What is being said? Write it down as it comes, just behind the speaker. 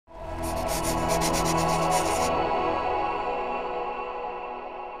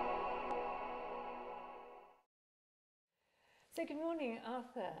So good morning,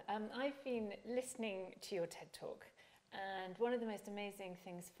 Arthur. I've been listening to your TED Talk, and one of the most amazing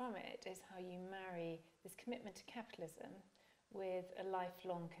things from it is how you marry this commitment to capitalism with a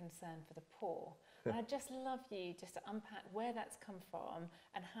lifelong concern for the poor. And I'd just love you just to unpack where that's come from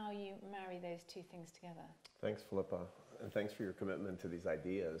and how you marry those two things together. Thanks, Philippa, and thanks for your commitment to these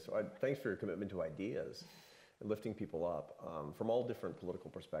ideas. Thanks for your commitment to ideas and lifting people up from all different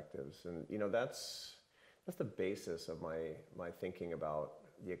political perspectives. And you know, that's the basis of my thinking about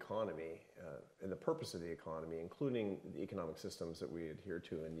the economy and the purpose of the economy, including the economic systems that we adhere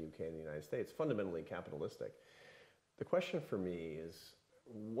to in the UK and the United States, fundamentally capitalistic. The question for me is,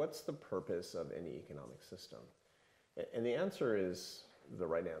 what's the purpose of any economic system? And the answer is, the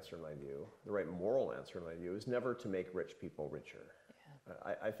right answer in my view, the right moral answer in my view, is never to make rich people richer.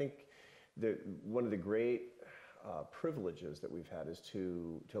 Yeah. I think one of the great privileges that we've had is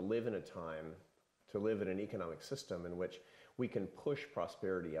to live in a time, to live in an economic system in which we can push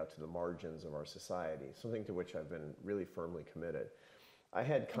prosperity out to the margins of our society, something to which I've been really firmly committed. I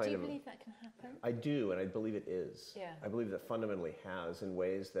had kind do you of, believe that can happen? I do, and I believe it is. Yeah. I believe that fundamentally has in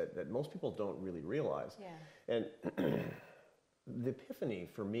ways that most people don't really realize. Yeah. And the epiphany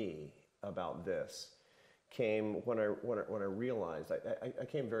for me about this came when I realized I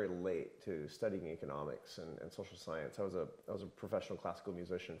came very late to studying economics and social science. I was a professional classical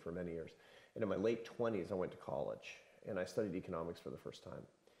musician for many years, and in my late 20s I went to college and I studied economics for the first time.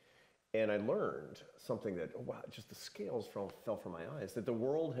 And I learned something that, wow, just the scales fell from my eyes, that the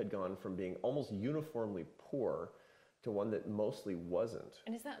world had gone from being almost uniformly poor to one that mostly wasn't.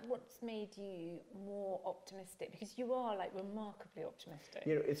 And is that what's made you more optimistic? Because you are like remarkably optimistic.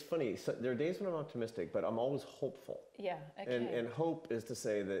 You know, it's funny, so there are days when I'm optimistic, but I'm always hopeful. Yeah, okay. And hope is to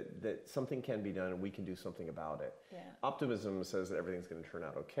say that something can be done and we can do something about it. Yeah. Optimism says that everything's going to turn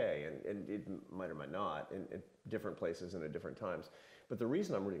out okay, and it might or might not in different places and at different times. But the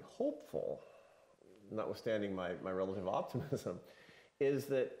reason I'm really hopeful, notwithstanding my relative optimism, is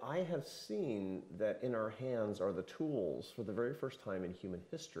that I have seen that in our hands are the tools for the very first time in human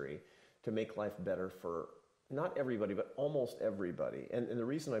history to make life better for not everybody, but almost everybody. And the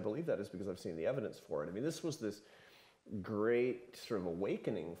reason I believe that is because I've seen the evidence for it. I mean, this was this great sort of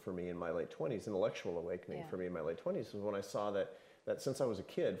awakening for me in my late 20s, intellectual awakening for me in my late 20s, was when I saw that since I was a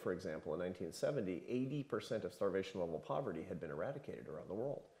kid, for example, in 1970, 80% of starvation level poverty had been eradicated around the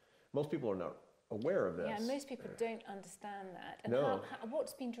world. Most people are not aware of this. Yeah, most people don't understand that. And no.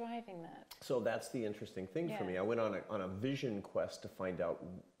 What's been driving that? So that's the interesting thing for me. I went on a vision quest to find out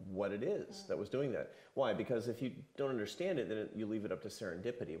what it is that was doing that. Why? Because if you don't understand it, then you leave it up to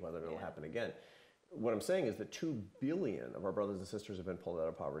serendipity whether it'll happen again. What I'm saying is that 2 billion of our brothers and sisters have been pulled out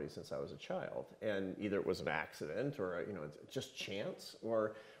of poverty since I was a child. And either it was an accident or just chance,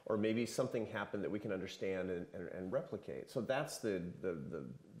 or maybe something happened that we can understand and replicate. So that's the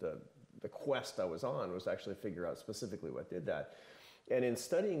quest I was on, was to actually figure out specifically what did that. And in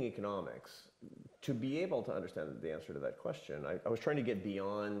studying economics, to be able to understand the answer to that question, I was trying to get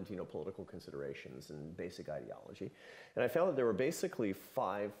beyond political considerations and basic ideology. And I found that there were basically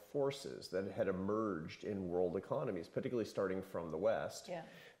 5 forces that had emerged in world economies, particularly starting from the West,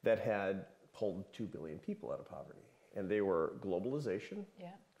 that had pulled 2 billion people out of poverty. And they were globalization,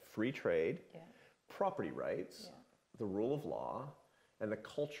 free trade, property rights, the rule of law, and the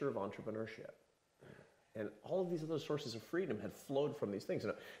culture of entrepreneurship. And all of these other sources of freedom had flowed from these things.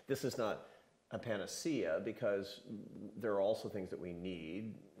 Now, this is not a panacea, because there are also things that we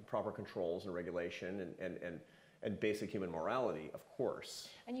need, proper controls and regulation and basic human morality, of course.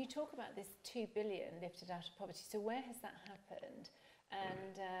 And you talk about this 2 billion lifted out of poverty. So where has that happened?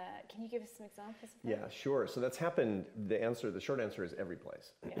 And can you give us some examples of that? Yeah, sure. So that's happened, the short answer is every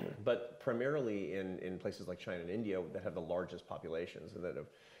place. But primarily in places like China and India that have the largest populations and that have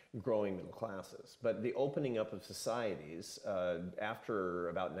growing middle classes. But the opening up of societies after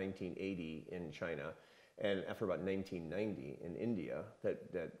about 1980 in China and after about 1990 in India,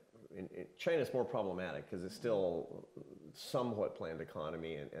 in China is more problematic because it's still somewhat planned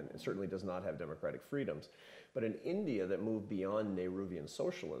economy and it certainly does not have democratic freedoms. But in India, that moved beyond Nehruvian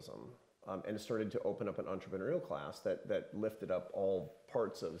socialism and started to open up an entrepreneurial class that lifted up all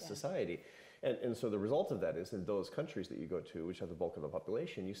parts of society. And so the result of that is in those countries that you go to, which have the bulk of the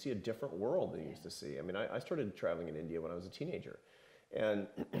population, you see a different world than you used to see. I mean, I started traveling in India when I was a teenager, and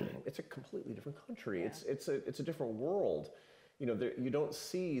it's a completely different country. It's a different world. You don't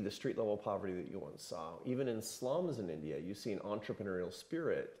see the street level poverty that you once saw. Even in slums in India, you see an entrepreneurial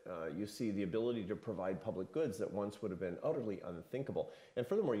spirit. You see the ability to provide public goods that once would have been utterly unthinkable. And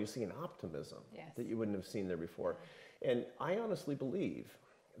furthermore, you see an optimism that you wouldn't have seen there before. And I honestly believe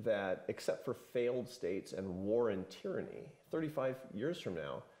that except for failed states and war and tyranny, 35 years from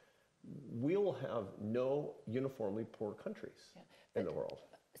now, we'll have no uniformly poor countries in the world.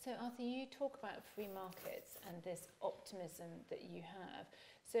 So Arthur, you talk about free markets and this optimism that you have.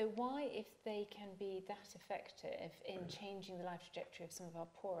 So why, if they can be that effective in changing the life trajectory of some of our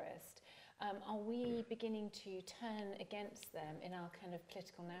poorest, are we beginning to turn against them in our kind of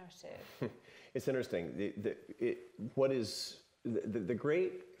political narrative? It's interesting. What is the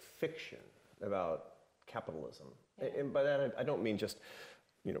great fiction about capitalism, and by that I don't mean just,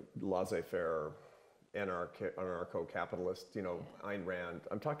 laissez-faire, anarcho-capitalist, Ayn Rand.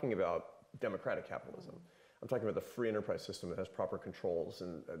 I'm talking about democratic capitalism. I'm talking about the free enterprise system that has proper controls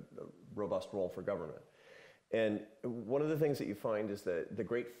and a robust role for government. And one of the things that you find is that the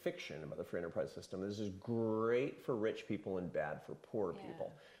great fiction about the free enterprise system is great for rich people and bad for poor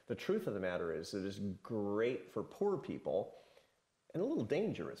people. The truth of the matter is it is great for poor people and a little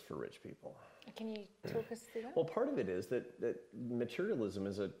dangerous for rich people. Can you talk us through that? Well, part of it is that materialism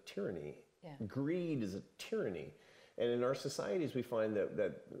is a tyranny. Greed is a tyranny. And in our societies, we find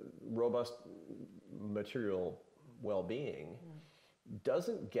that robust material well-being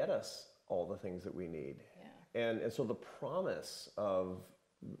doesn't get us all the things that we need. And so the promise of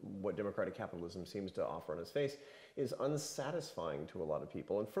what democratic capitalism seems to offer on its face is unsatisfying to a lot of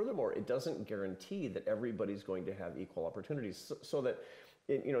people. And furthermore, it doesn't guarantee that everybody's going to have equal opportunities. So that,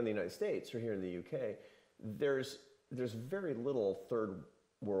 in the United States or here in the UK, there's very little third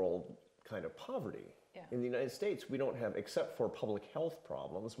world kind of poverty. In the United States, we don't have, except for public health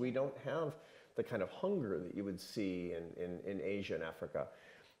problems, we don't have the kind of hunger that you would see in Asia and Africa.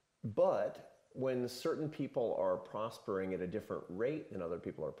 But when certain people are prospering at a different rate than other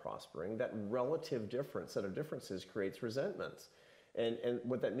people are prospering, that relative set of differences creates resentments. And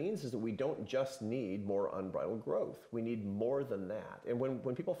what that means is that we don't just need more unbridled growth. We need more than that. And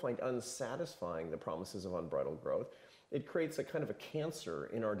when people find unsatisfying the promises of unbridled growth, it creates a kind of a cancer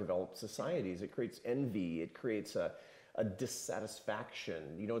in our developed societies. It creates envy. It creates a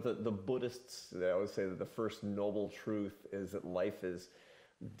dissatisfaction. The Buddhists, they always say that the first noble truth is that life is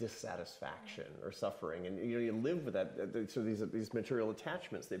dissatisfaction or suffering, and you live with that. So these material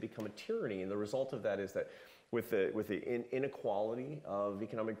attachments, they become a tyranny, and the result of that is that with the inequality of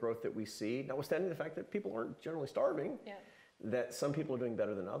economic growth that we see, notwithstanding the fact that people aren't generally starving, that some people are doing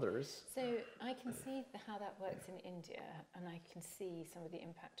better than others. So I can see how that works in India, and I can see some of the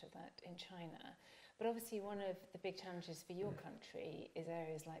impact of that in China. But obviously one of the big challenges for your country is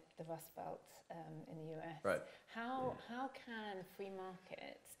areas like the Rust Belt in the US. Right. How can free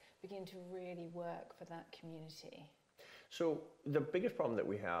markets begin to really work for that community? So the biggest problem that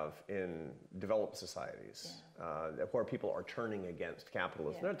we have in developed societies, where people are turning against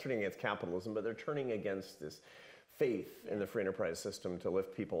capitalism, not turning against capitalism, but they're turning against this faith in the free enterprise system to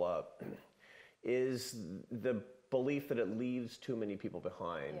lift people up, is the belief that it leaves too many people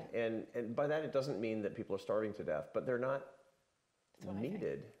behind. And by that, it doesn't mean that people are starving to death, but they're not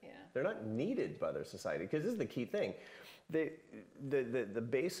needed. They're not needed by their society, because this is the key thing. The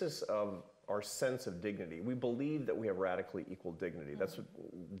basis of our sense of dignity, we believe that we have radically equal dignity. That's what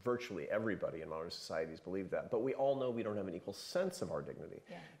virtually everybody in modern societies believe that. But we all know we don't have an equal sense of our dignity.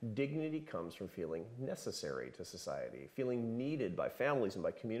 Dignity comes from feeling necessary to society, feeling needed by families and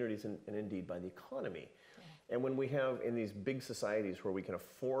by communities and indeed by the economy. And when we have in these big societies where we can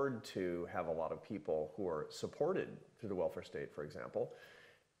afford to have a lot of people who are supported through the welfare state, for example,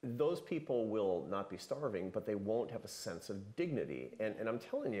 those people will not be starving, but they won't have a sense of dignity. And I'm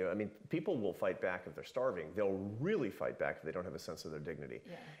telling you, people will fight back if they're starving. They'll really fight back if they don't have a sense of their dignity.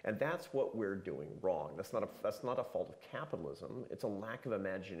 And that's what we're doing wrong. That's not a fault of capitalism. It's a lack of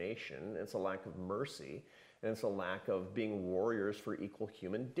imagination. It's a lack of mercy. And it's a lack of being warriors for equal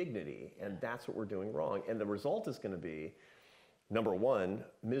human dignity. And that's what we're doing wrong. And the result is going to be, number one,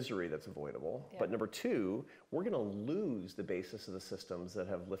 misery that's avoidable. But number two, we're going to lose the basis of the systems that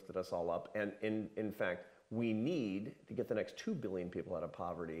have lifted us all up. And in fact, we need to get the next 2 billion people out of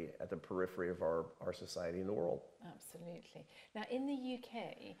poverty at the periphery of our society and the world. Absolutely. Now, in the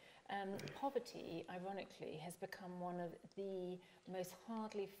UK, poverty, ironically, has become one of the most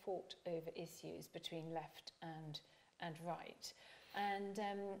hardly fought over issues between left and right. And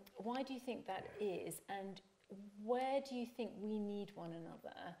why do you think that is? And where do you think we need one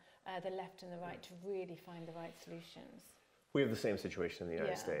another, the left and the right, to really find the right solutions? We have the same situation in the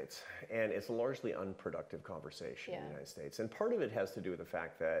United States, and it's a largely unproductive conversation in the United States. And part of it has to do with the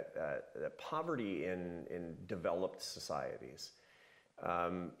fact that poverty in developed societies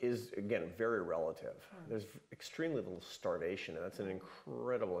is, again, very relative. There's extremely little starvation, and that's an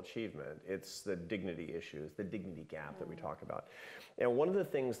incredible achievement. It's the dignity issues, the dignity gap that we talk about. And one of the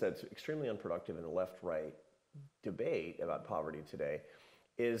things that's extremely unproductive in the left-right debate about poverty today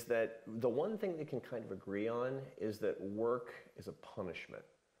is that the one thing they can kind of agree on is that work is a punishment.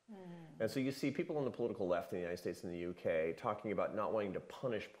 And so you see people on the political left in the United States and the UK talking about not wanting to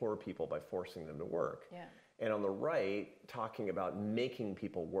punish poor people by forcing them to work. Yeah. And on the right, talking about making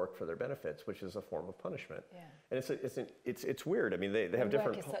people work for their benefits, which is a form of punishment. Yeah. And it's weird. I mean, they have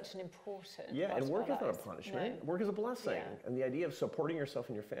different... Work is such an important and work is not a lives. punishment. No. Work is a blessing. Yeah. And the idea of supporting yourself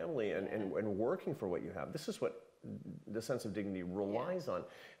and your family and working for what you have, this is what the sense of dignity relies on.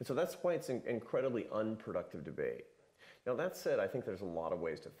 And so that's why it's an incredibly unproductive debate. Now, that said, I think there's a lot of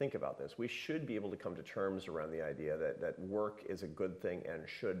ways to think about this. We should be able to come to terms around the idea that work is a good thing and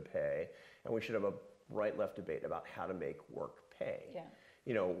should pay, and we should have a right-left debate about how to make work pay. Yeah.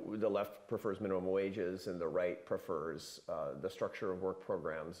 You know, the left prefers minimum wages, and the right prefers the structure of work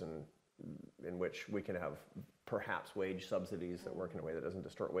programs in which we can have perhaps wage subsidies that work in a way that doesn't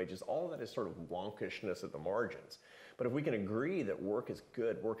distort wages. All of that is sort of wonkishness at the margins. But if we can agree that work is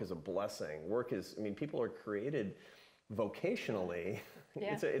good, work is a blessing, people are created vocationally.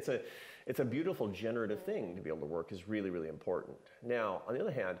 Yeah. It's a beautiful generative thing to be able to work is really, really important. Now, on the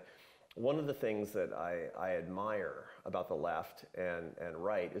other hand, one of the things that I admire about the left and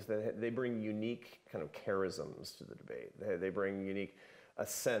right is that they bring unique kind of charisms to the debate. They bring a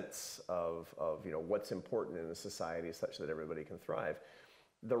sense of what's important in the society such that everybody can thrive.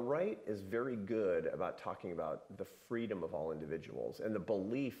 The right is very good about talking about the freedom of all individuals and the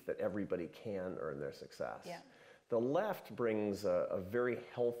belief that everybody can earn their success. Yeah. The left brings a very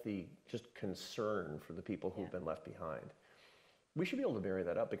healthy just concern for the people who've been left behind. We should be able to marry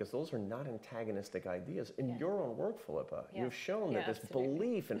that up because those are not antagonistic ideas. In your own work, Philippa, you've shown that this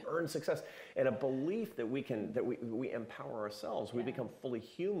belief in earned success and a belief that we empower ourselves, we become fully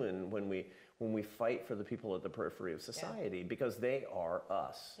human when we fight for the people at the periphery of society because they are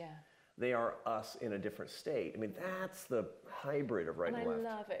us. Yeah. They are us in a different state. I mean, that's the hybrid of right and left. And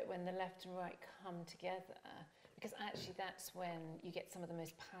I love it when the left and right come together because actually that's when you get some of the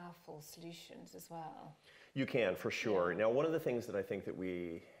most powerful solutions as well. You can, for sure. Now, one of the things that I think that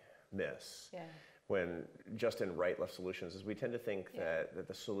we miss when just in right-left solutions is we tend to think that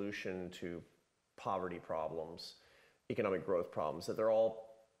the solution to poverty problems, economic growth problems, that they're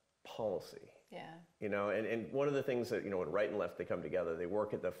all policy. Yeah. You know, and one of the things that, when right and left, they come together, they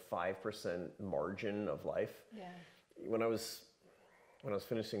work at the 5% margin of life. Yeah. When I was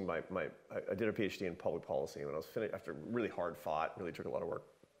finishing I did a PhD in public policy, and when I was after really hard fought, really took a lot of work,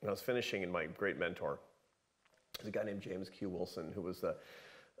 when I was finishing, and my great mentor was a guy named James Q. Wilson, who was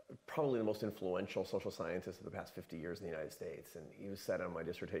probably the most influential social scientist of the past 50 years in the United States, and he was sat on my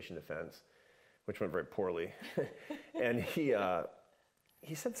dissertation defense, which went very poorly, and he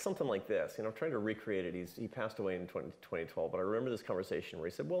said something like this, I'm trying to recreate it. He passed away in 2012, but I remember this conversation where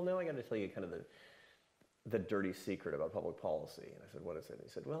he said, well, now I got to tell you kind of the dirty secret about public policy. And I said, what is it? And he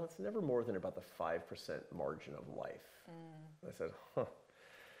said, well, it's never more than about the 5% margin of life. And I said,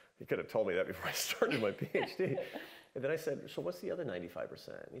 you could have told me that before I started my PhD. And then I said, so what's the other 95%?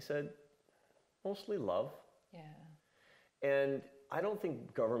 And he said, mostly love. Yeah. And I don't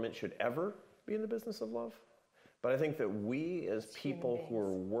think government should ever be in the business of love. But I think that we as people who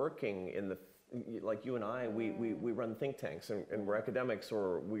are working in like you and I, we run think tanks and we're academics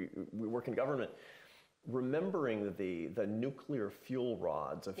or we work in government, remembering that the nuclear fuel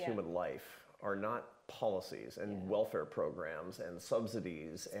rods of human life are not policies and welfare programs and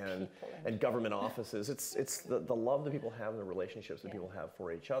subsidies and government offices. It's the love that people have and the relationships that people have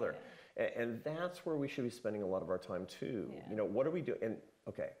for each other. And that's where we should be spending a lot of our time too. What do we do? And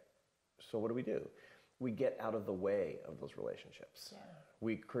so what do? We get out of the way of those relationships.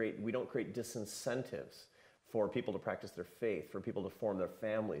 We don't create disincentives for people to practice their faith, for people to form their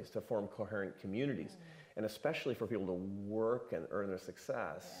families, to form coherent communities, and especially for people to work and earn their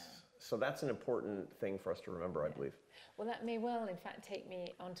success. So that's an important thing for us to remember, I believe. Well, that may well, in fact, take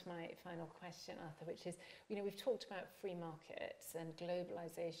me on to my final question, Arthur, which is, we've talked about free markets and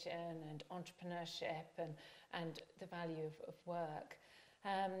globalization and entrepreneurship and the value of work.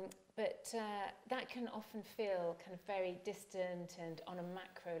 But that can often feel kind of very distant and on a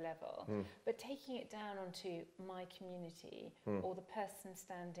macro level. But taking it down onto my community or the person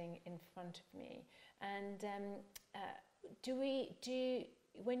standing in front of me, and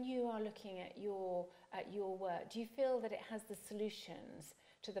when you are looking at your work, do you feel that it has the solutions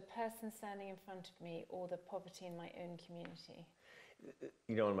to the person standing in front of me or the poverty in my own community?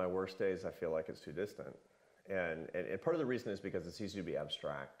 In my worst days, I feel like it's too distant. And part of the reason is because it's easy to be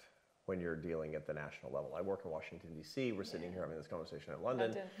abstract when you're dealing at the national level. I work in Washington, D.C. We're sitting here having this conversation in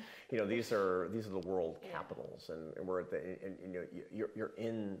London. You know, these are the world capitals, and we're at the, and you know, you're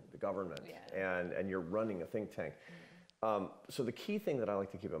in the government, and you're running a think tank. So the key thing that I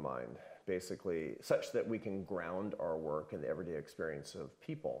like to keep in mind, basically, such that we can ground our work in the everyday experience of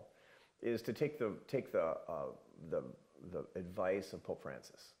people, is to take the advice of Pope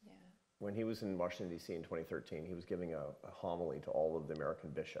Francis. When he was in Washington, D.C. in 2013, he was giving a homily to all of the American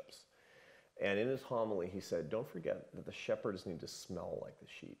bishops. And in his homily, he said, don't forget that the shepherds need to smell like the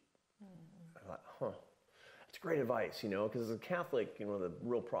sheep. I thought, that's great advice, you know, because as a Catholic, you know, the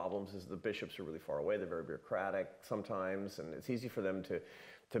real problems is the bishops are really far away. They're very bureaucratic sometimes, and it's easy for them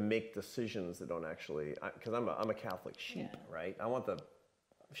to make decisions that don't actually, because I'm a Catholic sheep, right? I want the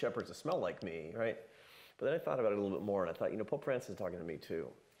shepherds to smell like me, right? But then I thought about it a little bit more, and I thought, you know, Pope Francis is talking to me too.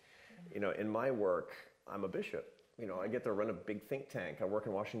 You know, in my work, I'm a bishop. You know, I get to run a big think tank. I work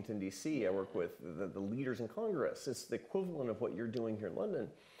in Washington, D.C. I work with the leaders in Congress. It's the equivalent of what you're doing here in London.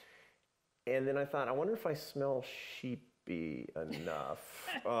 And then I thought, I wonder if I smell sheepy enough.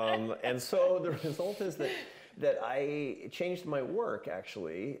 And so the result is that I changed my work,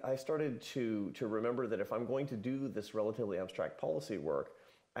 actually. I started to remember that if I'm going to do this relatively abstract policy work,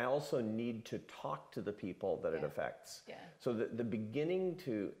 I also need to talk to the people that it affects. So the beginning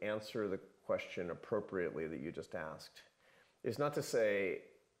to answer the question appropriately that you just asked is not to say,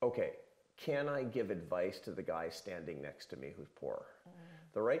 okay, can I give advice to the guy standing next to me who's poor?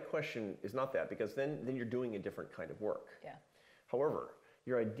 The right question is not that, because then you're doing a different kind of work. However,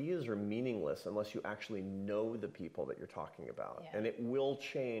 your ideas are meaningless unless you actually know the people that you're talking about. And it will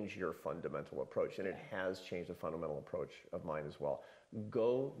change your fundamental approach, and it has changed the fundamental approach of mine as well.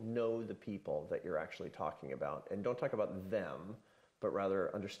 Go know the people that you're actually talking about, and don't talk about them, but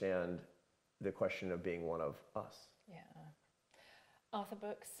rather understand the question of being one of us. Arthur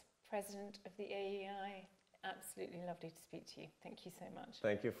Brooks, President of the AEI, absolutely lovely to speak to you. Thank you so much.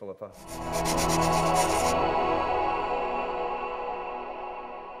 Thank you, Philippa.